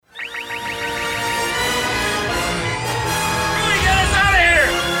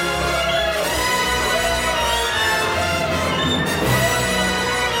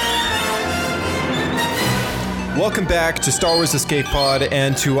Welcome back to Star Wars Escape Pod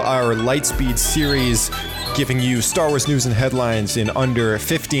and to our Lightspeed series, giving you Star Wars news and headlines in under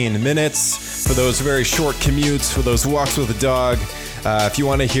 15 minutes. For those very short commutes, for those walks with a dog, if you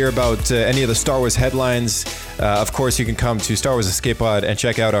want to hear about any of the Star Wars headlines, of course, you can come to Star Wars Escape Pod and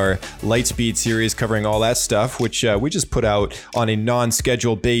check out our Lightspeed series covering all that stuff, which we just put out on a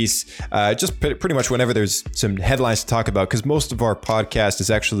non-scheduled base, just pretty much whenever there's some headlines to talk about, because most of our podcast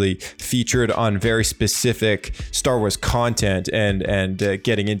is actually featured on very specific Star Wars content and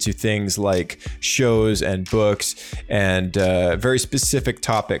getting into things like shows and books and very specific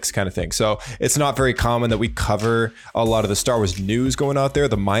topics kind of thing. So it's not very common that we cover a lot of the Star Wars news going out there,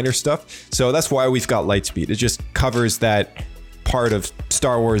 the minor stuff. So that's why we've got Lightspeed. It just covers that part of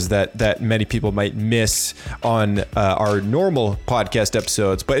Star Wars that many people might miss on our normal podcast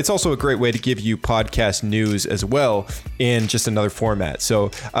episodes, but it's also a great way to give you podcast news as well in just another format.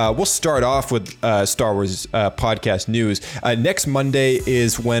 So we'll start off with Star Wars podcast news. Next Monday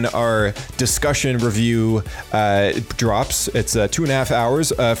is when our discussion review drops. It's 2.5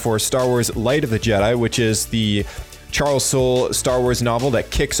 hours for Star Wars Light of the Jedi, which is the Charles Soule Star Wars novel that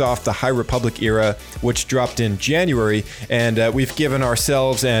kicks off the High Republic era, which dropped in January. And we've given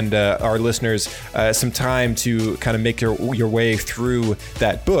ourselves and our listeners some time to kind of make your way through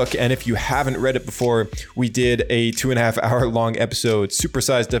that book. And if you haven't read it before, we did a 2.5 hour long episode,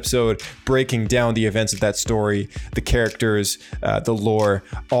 supersized episode, breaking down the events of that story, the characters, the lore,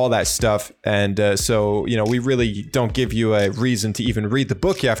 all that stuff. And so, you know, we really don't give you a reason to even read the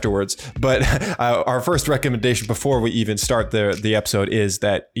book afterwards. But our first recommendation before we even start the episode is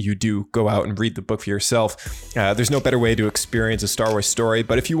that you do go out and read the book for yourself. There's no better way to experience a Star Wars story.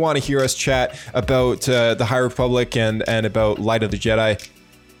 But if you want to hear us chat about the High Republic and about Light of the Jedi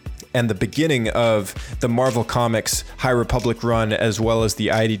and the beginning of the Marvel Comics High Republic run, as well as the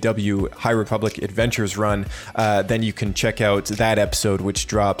IDW High Republic Adventures run, then you can check out that episode, which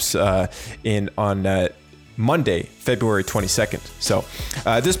drops on Monday, February 22nd. So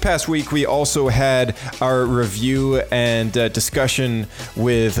this past week, we also had our review and discussion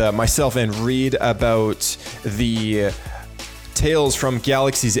with myself and Reed about the Tales from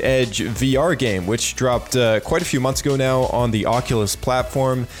Galaxy's Edge VR game, which dropped quite a few months ago now on the Oculus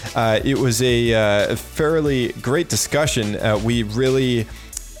platform. It was a fairly great discussion. We really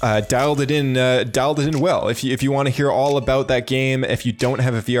dialed it in well. If you want to hear all about that game, if you don't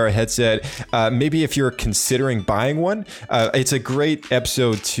have a VR headset, maybe if you're considering buying one, it's a great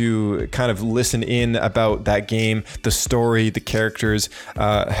episode to kind of listen in about that game, the story, the characters,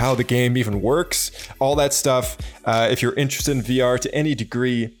 how the game even works, all that stuff. If you're interested in VR to any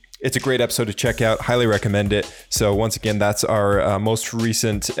degree, it's a great episode to check out. Highly recommend it. So once again, that's our most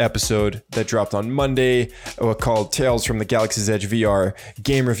recent episode that dropped on Monday, called Tales from the Galaxy's Edge VR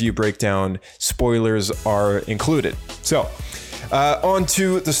game review breakdown. Spoilers are included. So on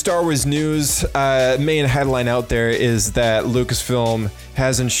to the Star Wars news. Main headline out there is that Lucasfilm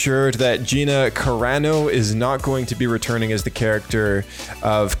has ensured that Gina Carano is not going to be returning as the character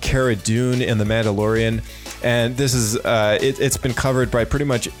of Cara Dune in The Mandalorian. And this is it's been covered by pretty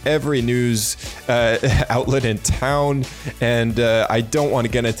much every news outlet in town, and I don't want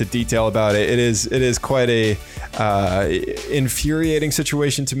to get into detail about it. It is quite a infuriating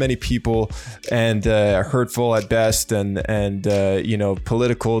situation to many people, and hurtful at best, and you know,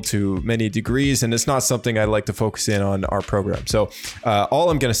 political to many degrees. And it's not something I like to focus in on our program. So all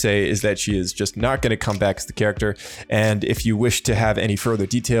I'm going to say is that she is just not going to come back as the character. And if you wish to have any further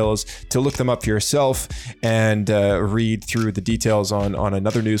details, to look them up for yourself and read through the details on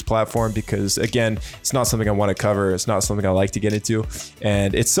another news platform, because again, it's not something I want to cover. It's not something I like to get into,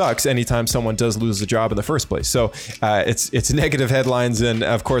 and it sucks anytime someone does lose a job in the first place. So it's negative headlines, and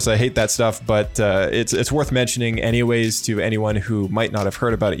of course I hate that stuff, but it's worth mentioning anyways to anyone who might not have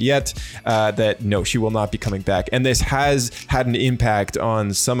heard about it yet, that no, she will not be coming back. And this has had an impact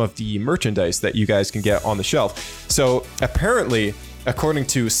on some of the merchandise that you guys can get on the shelf. So apparently, according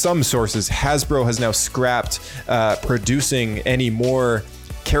to some sources, Hasbro has now scrapped producing any more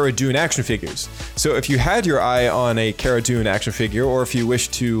Cara Dune action figures. So if you had your eye on a Cara Dune action figure, or if you wish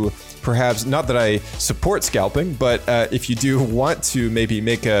to perhaps, not that I support scalping, but if you do want to maybe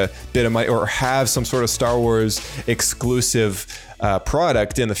make a bit of money or have some sort of Star Wars exclusive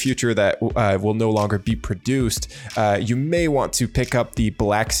product in the future that will no longer be produced, you may want to pick up the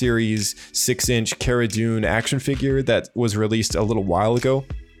Black Series 6-inch Cara Dune action figure that was released a little while ago.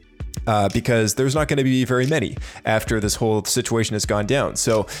 Because there's not going to be very many after this whole situation has gone down.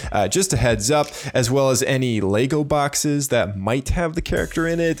 So just a heads up, as well as any Lego boxes that might have the character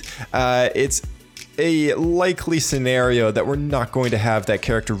in it, it's a likely scenario that we're not going to have that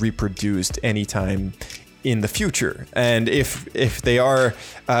character reproduced anytime in the future. And if they are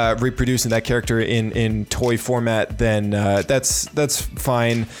reproducing that character in toy format, then that's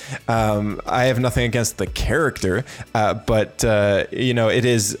fine. I have nothing against the character, but it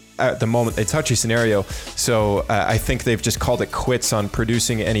is at the moment a touchy scenario. So I think they've just called it quits on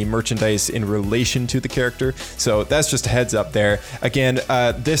producing any merchandise in relation to the character. So that's just a heads up there. Again,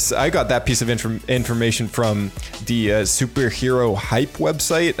 I got that piece of information from the Superhero Hype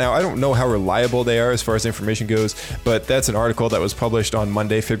website. Now, I don't know how reliable they are as far as information goes, but that's an article that was published on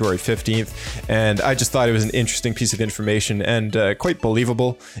Monday, February 15th. And I just thought it was an interesting piece of information and quite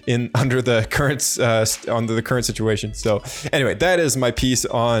believable under the current situation. So anyway, that is my piece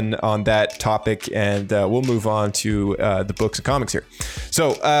on that topic, and we'll move on to the books and comics here.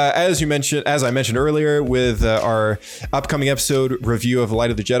 So as I mentioned earlier, with our upcoming episode review of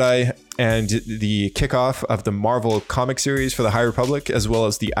Light of the Jedi and the kickoff of the Marvel comic series for the High Republic, as well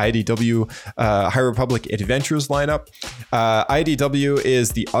as the IDW High Republic Adventures lineup. IDW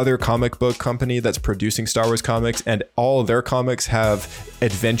is the other comic book company that's producing Star Wars comics, and all their comics have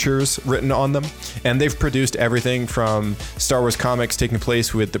adventures written on them. And they've produced everything from Star Wars comics taking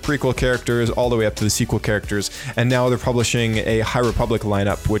place with the prequel characters all the way up to the sequel characters. And now they're publishing a High Republic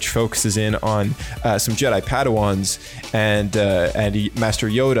lineup, which focuses in on some Jedi Padawans and Master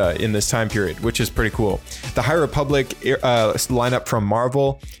Yoda in this time period, which is pretty cool. The High Republic lineup from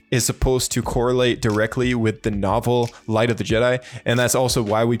Marvel is supposed to correlate directly with the novel Light of the Jedi, and that's also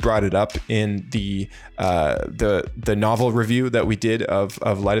why we brought it up in the novel review that we did of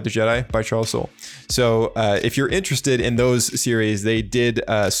Light of the Jedi by Charles Soule. So if you're interested in those series, they did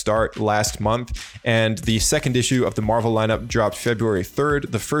start last month, and the second issue of the Marvel lineup dropped February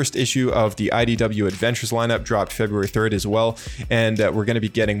 3rd. The first issue of the IDW Adventures lineup dropped February 3rd as well, and we're going to be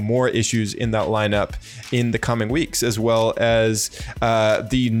getting more issues in that lineup in the coming weeks, as well as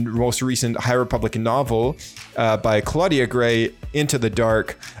the most recent High Republic novel by Claudia Gray, Into the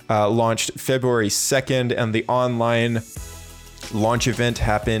Dark, launched February 2nd, and the online launch event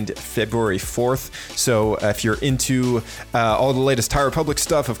happened February 4th. So if you're into all the latest High Republic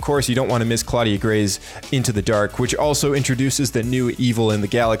stuff, of course, you don't want to miss Claudia Gray's Into the Dark, which also introduces the new evil in the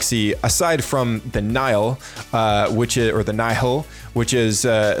galaxy, aside from the Nihil, which is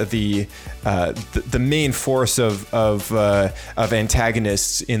the main force of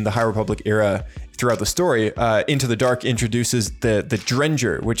antagonists in the High Republic era throughout the story. Into the Dark introduces the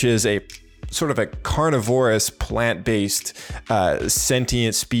Drenger, which is a sort of a carnivorous, plant-based,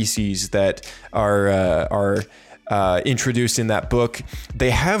 sentient species that are introduced in that book. They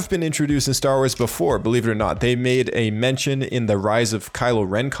have been introduced in Star Wars before, believe it or not. They made a mention in the Rise of Kylo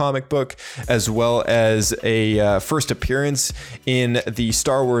Ren comic book, as well as a first appearance in the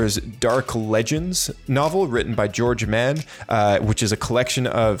Star Wars Dark Legends novel written by George Mann, which is a collection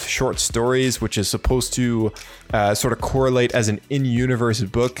of short stories, which is supposed to sort of correlate as an in-universe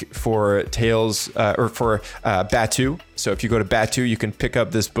book for Tales or for Batuu. So if you go to Batuu, you can pick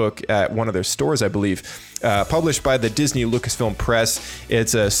up this book at one of their stores, I believe. Published by the Disney Lucasfilm Press.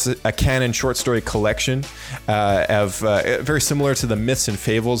 It's a canon short story collection of very similar to the Myths and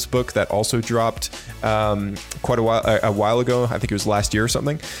Fables book that also dropped quite a while ago. I think it was last year or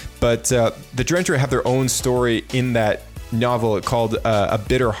something. But the Drenger have their own story in that novel called A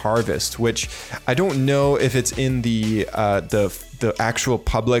Bitter Harvest, which I don't know if it's in the actual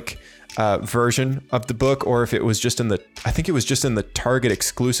public version of the book, or if it was just in the Target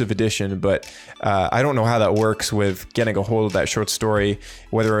exclusive edition, but I don't know how that works with getting a hold of that short story,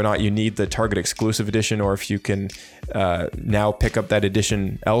 whether or not you need the Target exclusive edition, or if you can now pick up that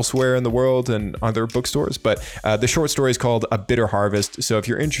edition elsewhere in the world and other bookstores. But the short story is called A Bitter Harvest. So if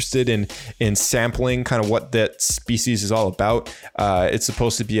you're interested in sampling kind of what that species is all about, it's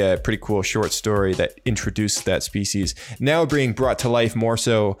supposed to be a pretty cool short story that introduced that species, now being brought to life more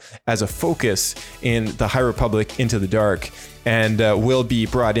so as a focus in the High Republic Into the Dark, and will be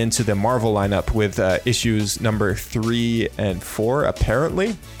brought into the Marvel lineup with issues number 3 and 4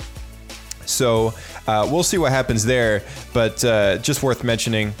 apparently. So we'll see what happens there, but just worth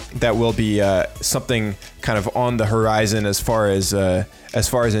mentioning that will be something kind of on the horizon as far as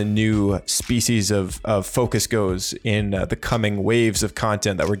a new species of focus goes in the coming waves of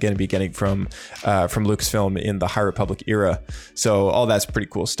content that we're going to be getting from Lucasfilm in the High Republic era. So all that's pretty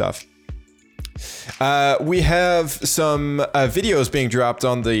cool stuff. We have some videos being dropped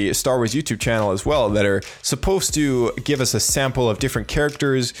on the Star Wars YouTube channel as well that are supposed to give us a sample of different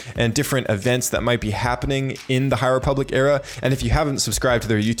characters and different events that might be happening in the High Republic era. And if you haven't subscribed to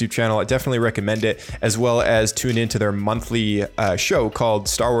their YouTube channel, I definitely recommend it, as well as tune into their monthly show called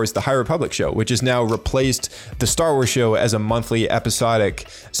Star Wars The High Republic Show, which has now replaced the Star Wars show as a monthly episodic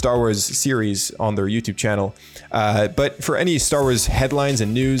Star Wars series on their YouTube channel. But for any Star Wars headlines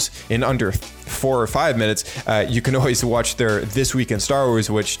and news in under 4 or 5 minutes, you can always watch their This Week in Star Wars,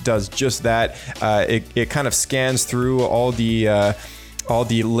 which does just that. It kind of scans through all the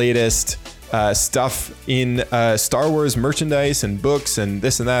latest stuff in Star Wars merchandise and books and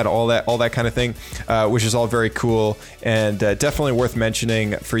this and that, all that kind of thing, which is all very cool and definitely worth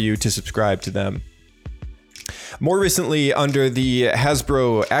mentioning for you to subscribe to them. More recently, under the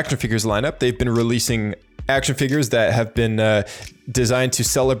Hasbro action figures lineup, they've been releasing action figures that have been designed to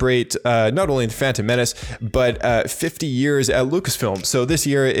celebrate not only the Phantom Menace, but 50 years at Lucasfilm. So this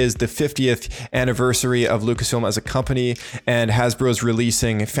year is the 50th anniversary of Lucasfilm as a company, and Hasbro's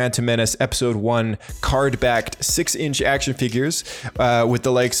releasing Phantom Menace Episode 1 card-backed 6-inch action figures with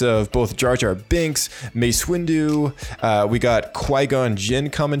the likes of both Jar Jar Binks, Mace Windu, we got Qui-Gon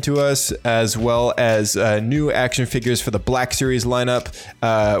Jinn coming to us, as well as new action figures for the Black Series lineup,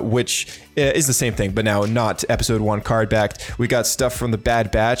 which is the same thing, but now not Episode 1 card-backed. We got stuff from the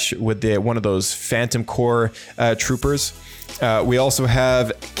Bad Batch with one of those Phantom Corps troopers. We also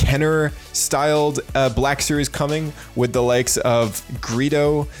have Kenner-styled Black Series coming with the likes of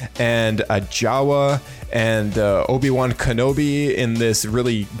Greedo and Jawa and Obi-Wan Kenobi in this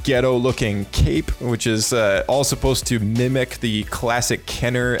really ghetto-looking cape, which is all supposed to mimic the classic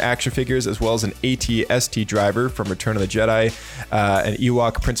Kenner action figures, as well as an AT-ST driver from Return of the Jedi, an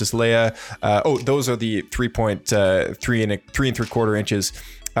Ewok Princess Leia. Those are the 3 3/4 inches.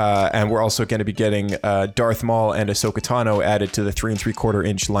 And we're also going to be getting Darth Maul and Ahsoka Tano added to the 3 3/4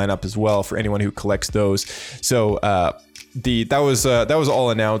 inch lineup as well for anyone who collects those. So that was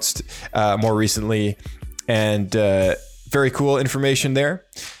all announced more recently, and very cool information there.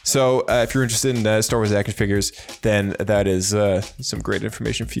 So if you're interested in Star Wars action figures, then that is some great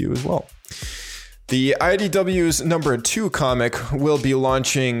information for you as well. The IDW's number 2 comic will be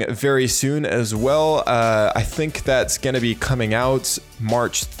launching very soon as well. I think that's going to be coming out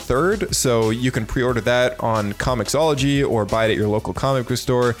March 3rd, so you can pre-order that on Comixology or buy it at your local comic book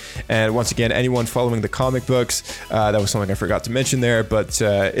store. And once again, anyone following the comic books, that was something I forgot to mention there, but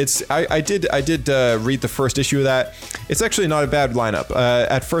I did read the first issue of that. It's actually not a bad lineup.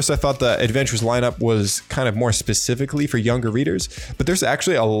 At first, I thought the Adventures lineup was kind of more specifically for younger readers, but there's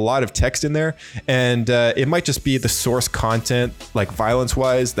actually a lot of text in there, and it might just be the source content, like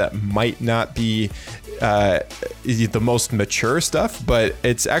violence-wise, that might not be the most mature stuff, but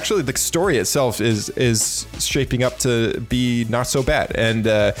it's actually the story itself is shaping up to be not so bad. And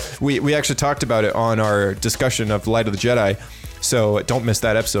we actually talked about it on our discussion of Light of the Jedi, so don't miss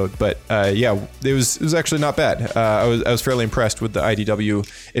that episode. But yeah, it was actually not bad. I was fairly impressed with the IDW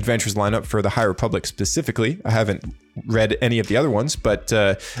Adventures lineup for the High Republic specifically. I haven't read any of the other ones, but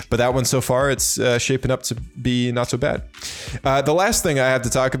that one so far, it's shaping up to be not so bad. The last thing I have to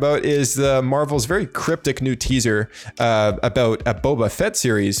talk about is Marvel's very cryptic new teaser about a Boba Fett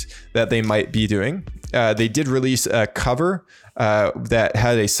series that they might be doing. They did release a cover that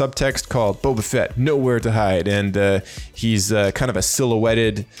had a subtext called Boba Fett, Nowhere to Hide, and he's kind of a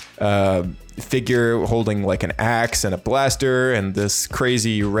silhouetted figure holding like an axe and a blaster and this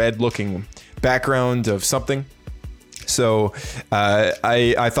crazy red looking background of something. So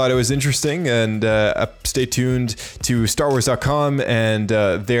I thought it was interesting, and stay tuned to StarWars.com and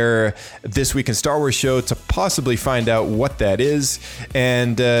their This Week in Star Wars show to possibly find out what that is.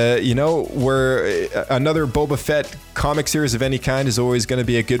 And, we're another Boba Fett comic series of any kind is always going to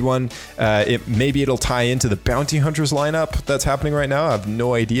be a good one. Maybe it'll tie into the Bounty Hunters lineup that's happening right now. I have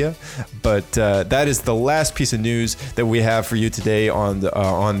no idea. But that is the last piece of news that we have for you today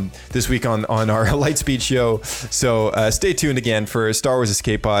on this week on our Lightspeed show. So stay tuned again for Star Wars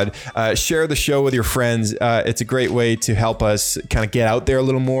Escape Pod. Share the show with your friends. It's a great way to help us kind of get out there a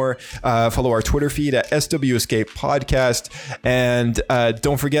little more. Follow our Twitter feed at SW Escape Podcast. And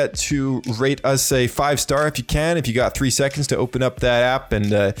don't forget to rate us a 5-star if you can. If you got 3 seconds to open up that app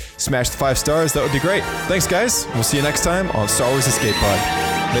and smash the 5 stars, that would be great. Thanks, guys. We'll see you next time on Star Wars Escape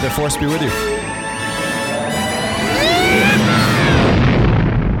Pod. May the Force be with you.